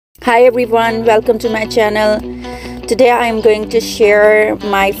Hi everyone, welcome to my channel. Today I am going to share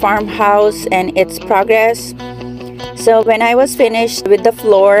my farmhouse and its progress. So when I was finished with the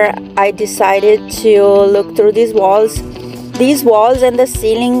floor, I decided to look through these walls. These walls and the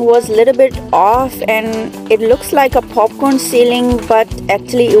ceiling was a little bit off and it looks like a popcorn ceiling, but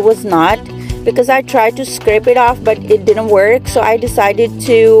actually it was not, because I tried to scrape it off but it didn't work. So I decided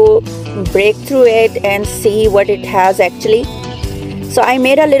to break through it and see what it has actually. So I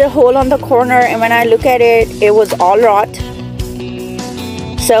made a little hole on the corner, and when I look at it, it was all rot.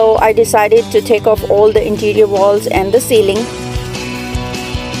 So I decided to take off all the interior walls and the ceiling.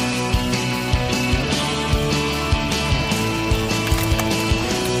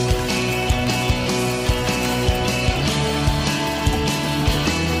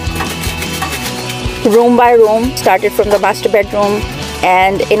 Room by room, started from the master bedroom.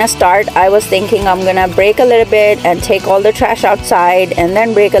 And in a start, I was thinking I'm gonna break a little bit and take all the trash outside, and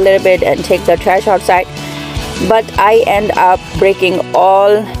then break a little bit and take the trash outside. But I end up breaking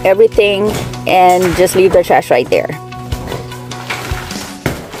everything and just leave the trash right there.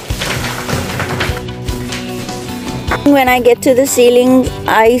 When I get to the ceiling,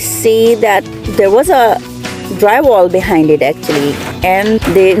 I see that there was a drywall behind it actually, and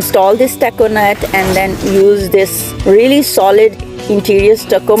they installed this stucco nut and then used this really solid interior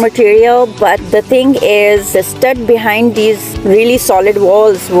stucco material. But the thing is, the stud behind these really solid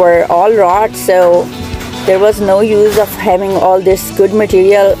walls were all rot, so there was no use of having all this good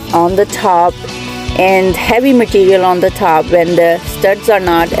material on the top and heavy material on the top when the studs are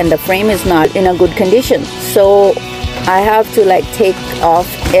not and the frame is not in a good condition. So I have to take off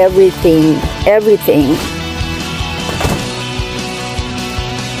everything.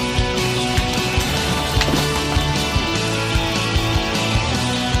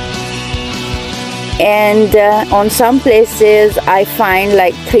 And on some places I find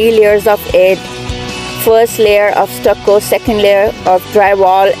 3 layers of it. First layer of stucco, second layer of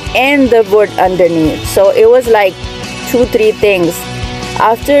drywall, and the wood underneath. So it was 2-3 things.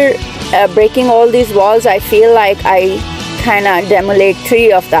 After breaking all these walls, I feel like I kind of demoled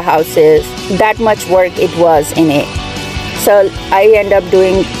 3 of the houses. That much work it was in it. So I end up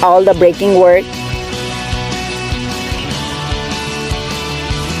doing all the breaking work.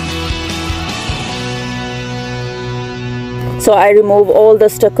 So I removed all the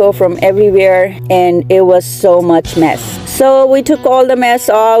stucco from everywhere, and it was so much mess. So we took all the mess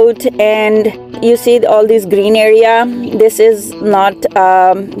out, and you see all this green area. This is not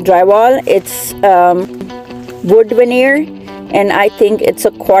drywall, it's wood veneer, and I think it's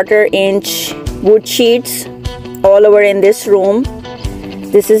a 1/4 inch wood sheets all over in this room.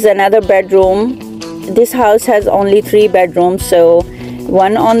 This is another bedroom. This house has only 3 bedrooms, so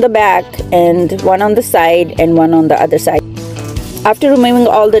one on the back and one on the side and one on the other side. After removing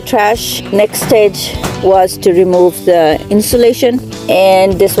all the trash, next stage was to remove the insulation,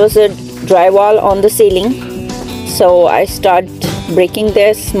 and this was a drywall on the ceiling. So I started breaking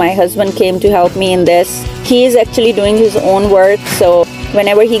this. My husband came to help me in this. He is actually doing his own work, so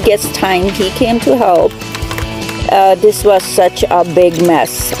whenever he gets time, he came to help. This was such a big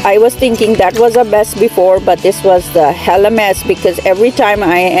mess. I was thinking that was a mess before, but this was the hella mess, because every time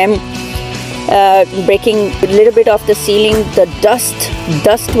I am breaking a little bit of the ceiling, the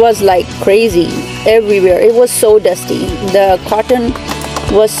dust was like crazy everywhere. It was so dusty. The cotton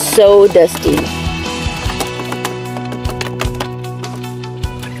was so dusty.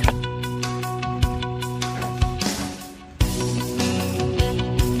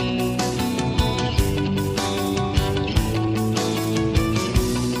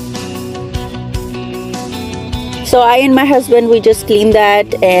 So I and my husband, we just cleaned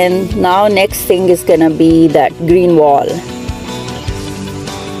that, and now next thing is gonna be that green wall.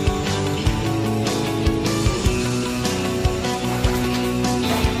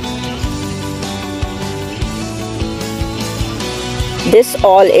 This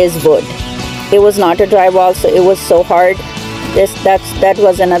all is wood. It was not a drywall, so it was so hard. That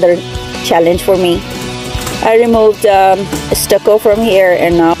was another challenge for me. I removed stucco from here,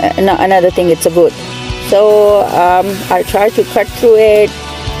 and now another thing, it's a wood. So I tried to cut through it.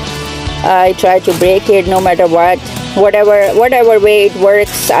 I tried to break it no matter what. Whatever way it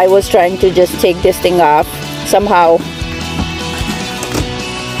works, I was trying to just take this thing off somehow.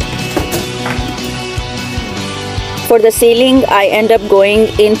 For the ceiling, I end up going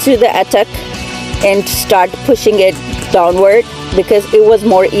into the attic and start pushing it downward, because it was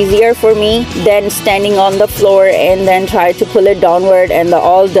more easier for me than standing on the floor and then try to pull it downward and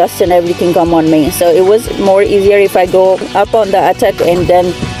all dust and everything come on me. So it was more easier if I go up on the attic and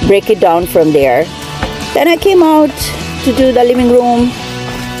then break it down from there. Then I came out to do the living room.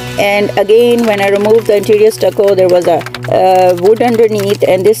 And again, when I removed the interior stucco, there was a wood underneath,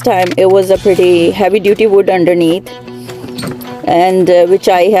 and this time it was a pretty heavy duty wood underneath, and which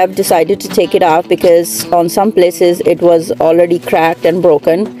I have decided to take it off because on some places it was already cracked and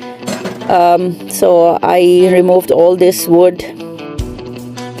broken. So I removed all this wood.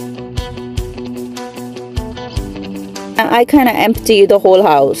 I kind of empty the whole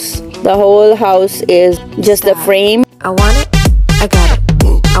house. The whole house is just the frame. I want it, I got it.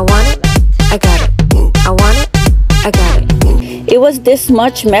 I want it, I got it. I want it, I got it. It was this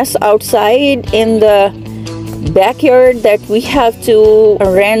much mess outside in the backyard that we have to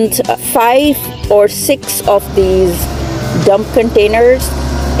rent 5 or 6 of these dump containers,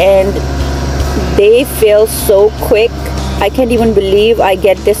 and they fill so quick. I can't even believe I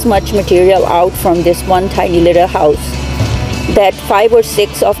get this much material out from this one tiny little house. That 5 or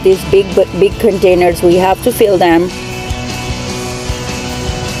 6 of these big containers, we have to fill them.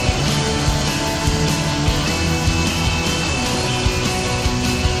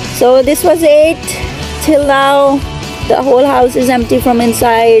 So this was it till now. The whole house is empty from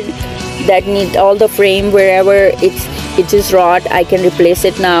inside. That need all the frame wherever it is rot, I can replace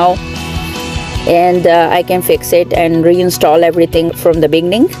it now, and I can fix it and reinstall everything from the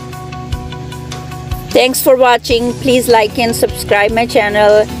beginning. Thanks for watching. Please like and subscribe my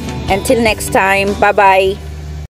channel. Until next time, bye bye.